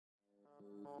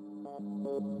Hi!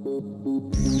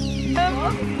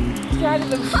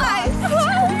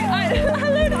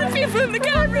 Hello to the people in the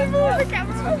camera!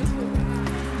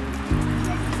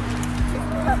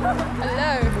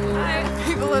 Hello! Hi!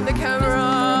 People in the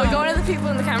camera! We're going to the people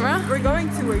in the camera? We're going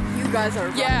to where you guys are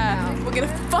right now. We're gonna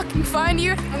fucking find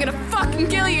you, I'm gonna fucking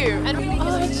kill you! And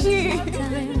oh gee!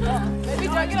 Maybe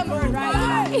don't get on the road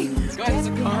right? This guy's a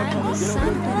car. There's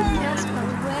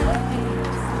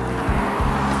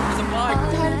a bike.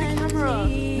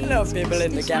 Hello people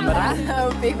in the camera.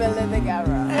 Hello people in the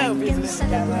camera. Hello people in the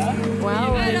camera.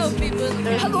 Wow. Hello people in the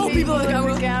camera. Hello people in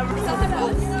the camera.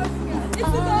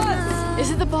 Is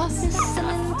it the bus?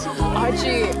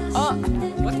 Archie. Oh.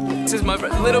 What? This is my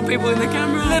friend. Little people in the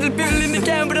camera. Little people in the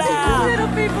camera. Little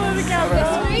people in the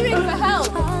camera. Screaming for help.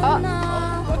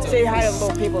 Say hi to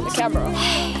little people in the camera.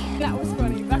 That was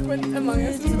funny. Back when Among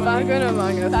Us was funny. Back when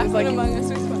Among Us Back was when like, Among Us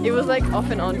was funny. it was like off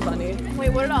and on funny. Wait,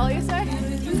 what did Alia say?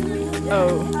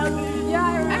 Oh. Yeah,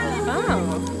 I remember. Oh.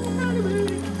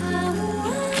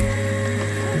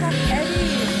 Eddie,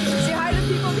 say hi to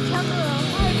people on the camera.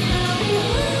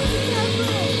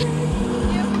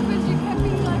 Yeah, because you kept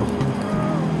being like,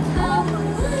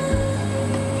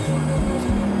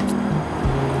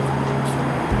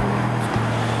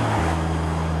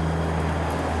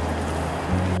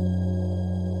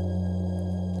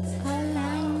 all I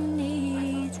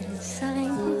need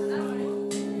inside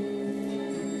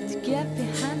to get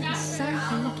behind the sun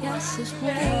and guess his way.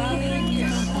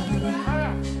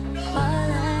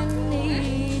 All I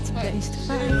need is place to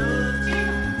find,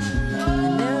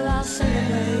 and they're all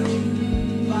celebrating.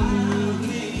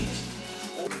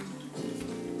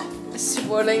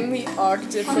 swirling the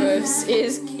octopus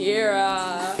is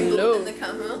Kira. Hello. In the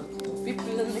camera.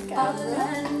 People in the All camera.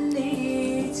 I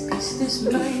need is peace this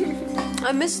mind.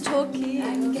 I miss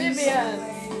talking. Vivian.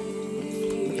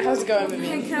 How's it going,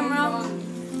 Vivian? Camera.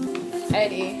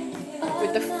 Eddie.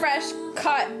 With the fresh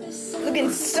cut.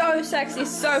 Looking so sexy,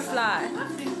 so fly.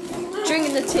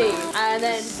 Drinking the tea. And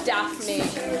then Daphne,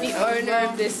 the owner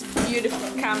of this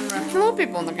beautiful camera. Hello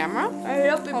people in the camera. I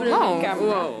love people in the camera.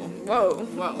 Whoa. Whoa.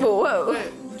 Whoa.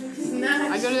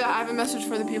 I have a message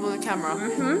for the people in the camera.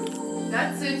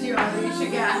 That suits you, Ollie. You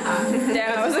should get a hat.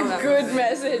 Yeah, that was a good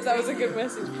message. That was a good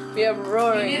message. We are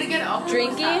roaring. You need to get off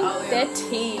Drinking their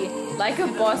tea like a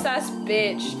boss ass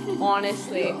bitch,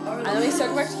 honestly. And then we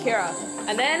circle back to Kira.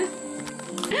 And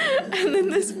then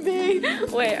there's me.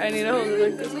 Wait, I need to hold it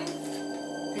like this.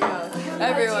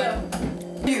 Everyone.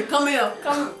 You, come here.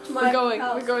 Come. We're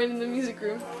going in the music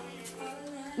room.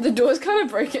 The door's kind of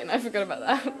broken. I forgot about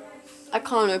that. I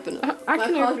can't open it. I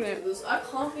can open it. I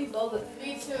can't be bothered.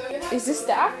 Me too. Is this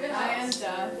Daph? I am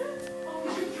Daph.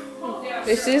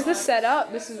 This is the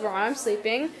setup. This is where I'm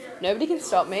sleeping. Nobody can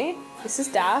stop me. This is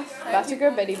Daph. About to go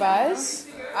Betty Buys.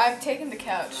 I've taken the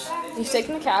couch. You've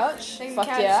taken the couch. Taken Fuck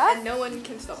the couch, yeah. and no one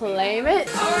can stop me. Claim it.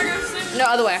 No,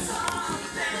 other way.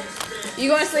 You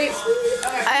going to sleep?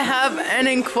 I have an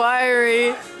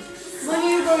inquiry. When are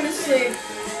you going to sleep?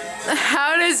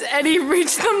 How does Eddie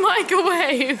reach the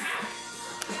microwave?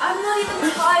 I'm not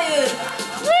even tired.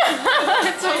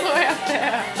 It's all the way up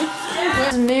there.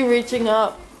 It's me reaching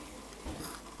up.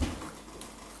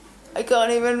 I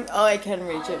can't even. Oh, I can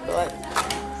reach it, but like.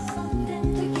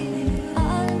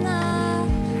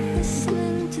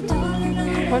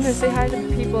 I want to say hi to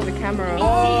the people in the camera.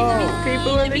 Oh,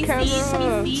 people in the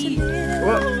camera.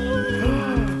 Whoa.